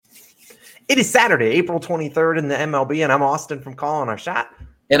It is Saturday, April 23rd in the MLB, and I'm Austin from Calling Our Shot.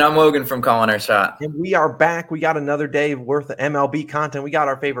 And I'm Logan from Calling Our Shot. And we are back. We got another day worth of MLB content. We got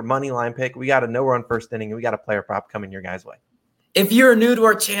our favorite money line pick. We got a no-run first inning, and we got a player prop coming your guys' way. If you're new to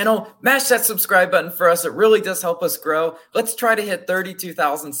our channel, mash that subscribe button for us. It really does help us grow. Let's try to hit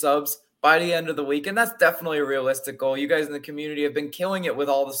 32,000 subs by the end of the week, and that's definitely a realistic goal. You guys in the community have been killing it with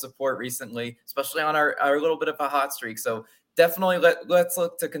all the support recently, especially on our little bit of a hot streak. So definitely let's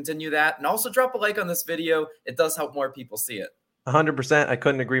look to continue that. And also drop a like on this video. It does help more people see it. 100%. I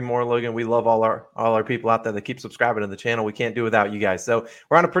couldn't agree more, Logan. We love all our people out there that keep subscribing to the channel. We can't do without you guys. So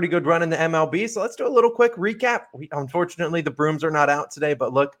we're on a pretty good run in the MLB. So let's do a little quick recap. Unfortunately, the brooms are not out today,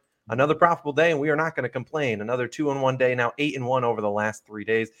 but look, another profitable day, and we are not going to complain. Another 2-1 day, now 8-1 over the last 3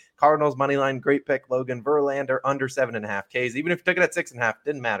 days. Cardinals money line, great pick. Logan Verlander under 7.5 Ks. Even if you took it at 6.5,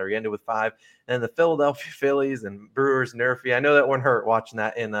 didn't matter. You ended with 5. And the Philadelphia Phillies and Brewers Nerfy. I know that one hurt watching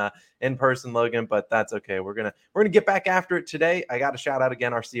that in person, Logan, but that's okay. We're gonna get back after it today. I got to shout out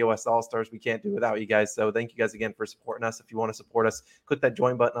again our COS All Stars. We can't do without you guys. So thank you guys again for supporting us. If you want to support us, click that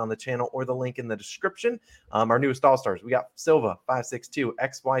join button on the channel or the link in the description. Our newest All Stars, we got Silva 562,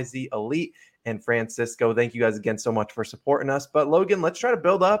 XYZ Elite, and Francisco. Thank you guys again so much for supporting us. But Logan, let's try to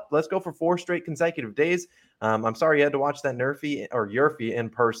build up. Let's go for 4 straight consecutive days. I'm sorry you had to watch that Yurfie in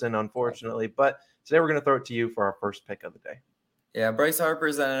person, unfortunately. But today we're going to throw it to you for our first pick of the day. Yeah, Bryce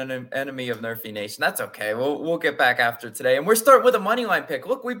Harper's an enemy of Nerfy Nation. That's okay. We'll get back after today. And we're starting with a money line pick.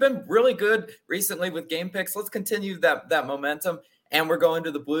 Look, we've been really good recently with game picks. Let's continue that momentum. And we're going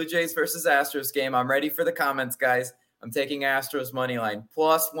to the Blue Jays versus Astros game. I'm ready for the comments, guys. I'm taking Astros money line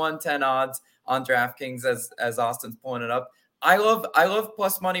plus 110 odds on DraftKings as Austin's pulling it up. I love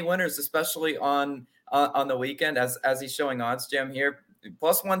plus money winners, especially on the weekend as he's showing odds jam here.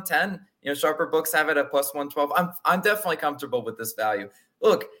 Plus 110, sharper books have it at plus 112. I'm definitely comfortable with this value.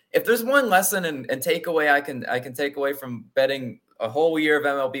 Look, if there's one lesson and takeaway I can take away from betting a whole year of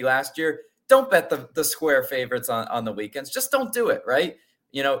MLB last year, don't bet the square favorites on the weekends. Just don't do it, right?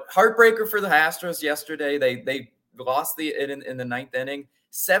 Heartbreaker for the Astros yesterday. They lost in the 9th inning.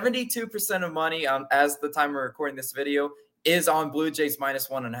 72% of money as the time we're recording this video is on Blue Jays minus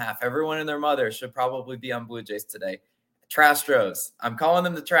 1.5. Everyone and their mother should probably be on Blue Jays today. Trastros. I'm calling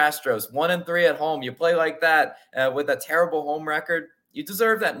them the Trastros. 1-3 at home. You play like that with a terrible home record, you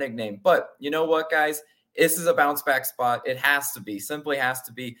deserve that nickname. But you know what, guys? This is a bounce back spot. It has to be. Simply has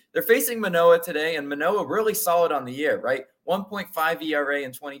to be. They're facing Manoah today, and Manoah really solid on the year, right? 1.5 ERA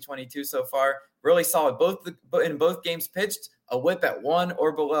in 2022 so far. Really solid. In both games pitched, a whip at 1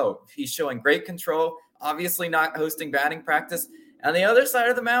 or below. He's showing great control. Obviously not hosting batting practice. On the other side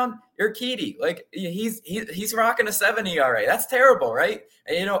of the mound, Urquidy, like he's rocking a 7 ERA. That's terrible, right?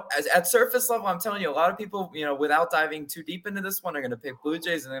 And, at surface level, I'm telling you, a lot of people, without diving too deep into this one, are going to pick Blue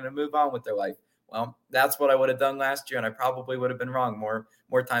Jays and they're going to move on with their life. Well, that's what I would have done last year, and I probably would have been wrong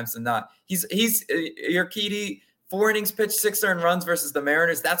more times than not. He's Urquidy, 4 innings pitched, 6 earned runs versus the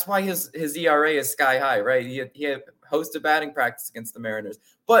Mariners. That's why his ERA is sky high, right? He had hosted batting practice against the Mariners,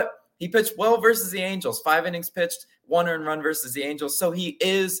 but he pitched well versus the Angels. 5 innings pitched, 1 earned run versus the Angels. So he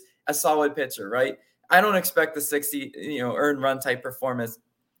is a solid pitcher, right? I don't expect the 60, earned run type performance.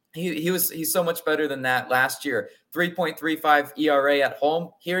 He's so much better than that last year. 3.35 ERA at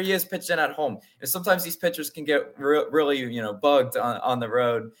home. Here he is pitching at home. And sometimes these pitchers can get really, bugged on the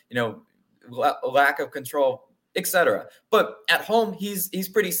road, lack of control, etc. But at home, he's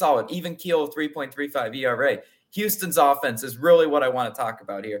pretty solid. Even keel, 3.35 ERA. Houston's offense is really what I want to talk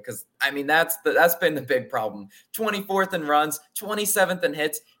about here because, that's been the big problem. 24th in runs, 27th in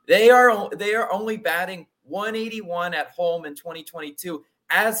hits. They are only batting 181 at home in 2022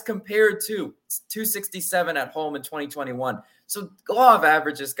 as compared to 267 at home in 2021. So law of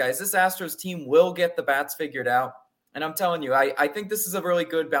averages, guys. This Astros team will get the bats figured out. And I'm telling you, I think this is a really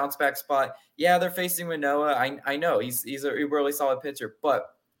good bounce back spot. Yeah, they're facing Manoah. I know he's a really solid pitcher, but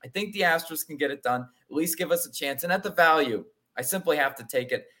I think the Astros can get it done, at least give us a chance. And at the value, I simply have to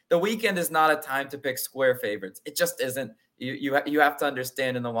take it. The weekend is not a time to pick square favorites. It just isn't. You have to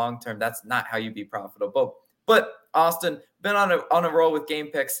understand in the long term, that's not how you be profitable. But Austin, been on a roll with game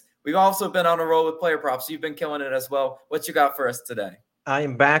picks. We've also been on a roll with player props. You've been killing it as well. What you got for us today? I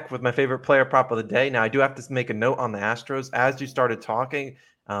am back with my favorite player prop of the day. Now, I do have to make a note on the Astros. As you started talking,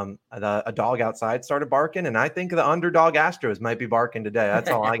 a dog outside started barking, and I think the underdog Astros might be barking today. That's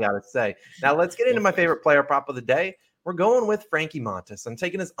all I got to say. Now, let's get into my favorite player prop of the day. We're going with Frankie Montas. I'm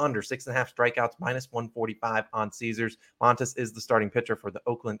taking his under 6.5 strikeouts, minus 145 on Caesars. Montas is the starting pitcher for the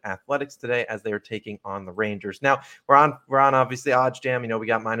Oakland Athletics today as they are taking on the Rangers. Now, we're on obviously odds jam. We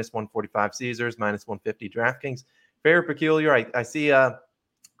got minus 145 Caesars, minus 150 DraftKings. Very peculiar. I see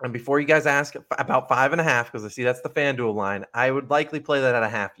And before you guys ask about 5.5, because I see that's the FanDuel line, I would likely play that at a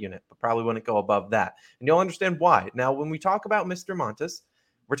half unit, but probably wouldn't go above that. And you'll understand why. Now, when we talk about Mr. Montes,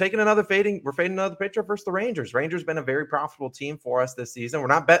 we're fading another pitcher versus the Rangers. Rangers been a very profitable team for us this season. We're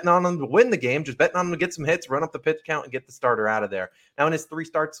not betting on them to win the game, just betting on them to get some hits, run up the pitch count, and get the starter out of there. Now, in his 3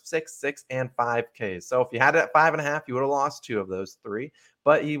 starts, 6, and 5 Ks. So if you had it at 5.5, you would have lost 2 of those 3,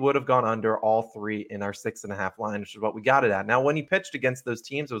 but he would have gone under all 3 in our 6.5 line, which is what we got it at. Now, when he pitched against those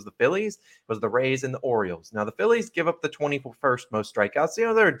teams, it was the Phillies, it was the Rays, and the Orioles. Now, the Phillies give up the 21st most strikeouts.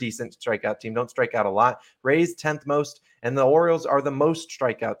 They're a decent strikeout team. Don't strike out a lot. Rays 10th most, and the Orioles are the most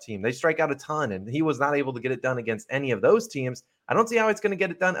strikeout team. They strike out a ton, and he was not able to get it done against any of those teams. I don't see how it's going to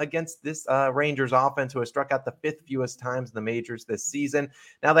get it done against this Rangers offense, who has struck out the 5th fewest times in the majors this season.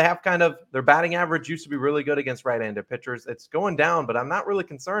 Now, they have their batting average used to be really good against right-handed pitchers. It's going down, but I'm not really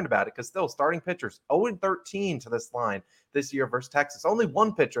concerned about it because still starting pitchers 0-13 to this line this year versus Texas. Only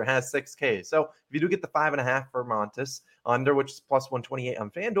one pitcher has 6 Ks. So if you do get the 5.5 for Montes under, which is plus 128 on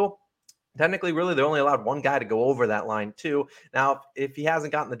FanDuel, technically, really, they only allowed one guy to go over that line, too. Now, if he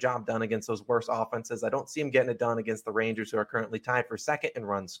hasn't gotten the job done against those worse offenses, I don't see him getting it done against the Rangers, who are currently tied for 2nd in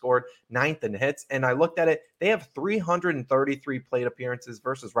runs scored, 9th in hits. And I looked at it. They have 333 plate appearances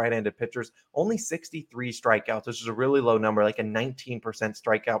versus right-handed pitchers, only 63 strikeouts, which is a really low number, like a 19%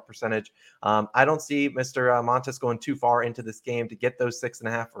 strikeout percentage. I don't see Mr. Montes going too far into this game to get those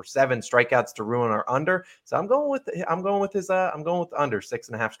 6.5 or 7 strikeouts to ruin our under. So I'm going with under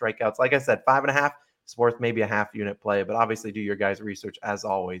 6.5 strikeouts. Like I said, 5.5 is worth maybe a half unit play, but obviously do your guys' research as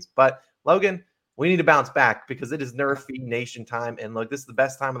always. But Logan, we need to bounce back because it is Nerfy Nation time. And look, this is the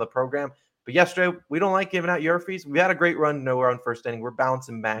best time of the program. But yesterday, we don't like giving out Yerfies. We had a great run, no run first inning. We're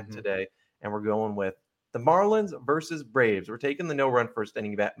bouncing back today, and we're going with the Marlins versus Braves. We're taking the no-run first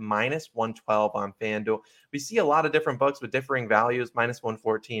inning bet minus 112 on FanDuel. We see a lot of different books with differing values, minus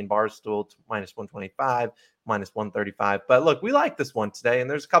 114, Barstool, minus 125, minus 135. But look, we like this one today, and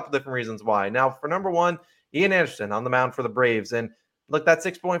there's a couple different reasons why. Now, for number one, Ian Anderson on the mound for the Braves. And look, that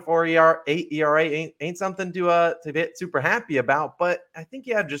 6.48 ERA ain't something to get super happy about. But I think,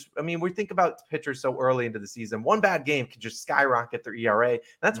 we think about pitchers so early into the season. One bad game could just skyrocket their ERA. And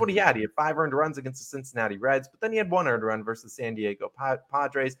that's what he had. He had 5 earned runs against the Cincinnati Reds, but then he had 1 earned run versus the San Diego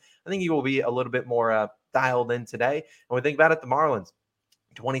Padres. I think he will be a little bit more dialed in today. And we think about it, the Marlins,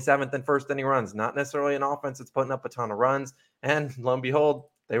 27th in first inning runs, not necessarily an offense that's putting up a ton of runs. And lo and behold,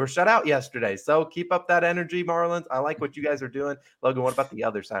 they were shut out yesterday. So keep up that energy, Marlins. I like what you guys are doing. Logan, what about the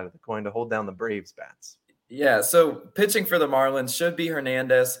other side of the coin to hold down the Braves bats? Yeah, so pitching for the Marlins should be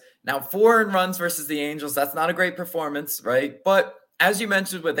Hernandez. Now, 4 earned runs versus the Angels, that's not a great performance, right? But as you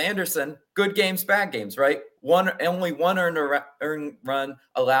mentioned with Anderson, good games, bad games, right? Only one earned run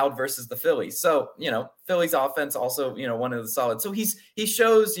allowed versus the Phillies. So, Phillies offense also, one of the solid. So he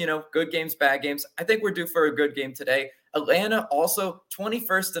shows, good games, bad games. I think we're due for a good game today. Atlanta also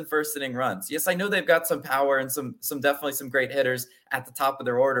 21st in first inning runs. Yes, I know they've got some power and some definitely some great hitters at the top of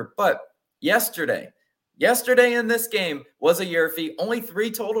their order, but yesterday in this game was a Yerfie. Only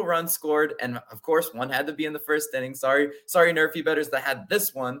 3 total runs scored, and of course, 1 had to be in the first inning. Sorry, Nerfy bettors that had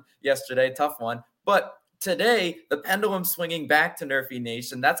this one yesterday, tough one. But today, the pendulum swinging back to Nerfy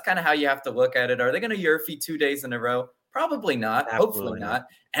Nation. That's kind of how you have to look at it. Are they going to Yerfie 2 days in a row? Probably not. Absolutely Hopefully not.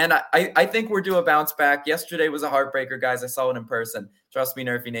 And I think we're due a bounce back. Yesterday was a heartbreaker, guys. I saw it in person. Trust me,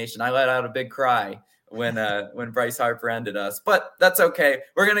 Nerfy Nation. I let out a big cry when Bryce Harper ended us. But that's okay.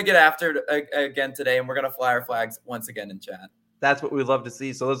 We're going to get after it again today, and we're going to fly our flags once again in chat. That's what we'd love to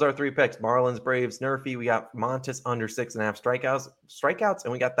see. So those are our 3 picks: Marlins, Braves, Nerfy. We got Montes under 6.5 strikeouts,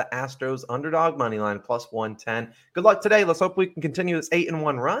 and we got the Astros underdog money line plus 110. Good luck today. Let's hope we can continue this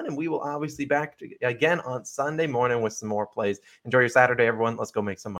 8-1 run, and we will obviously back again on Sunday morning with some more plays. Enjoy your Saturday, everyone. Let's go make some money.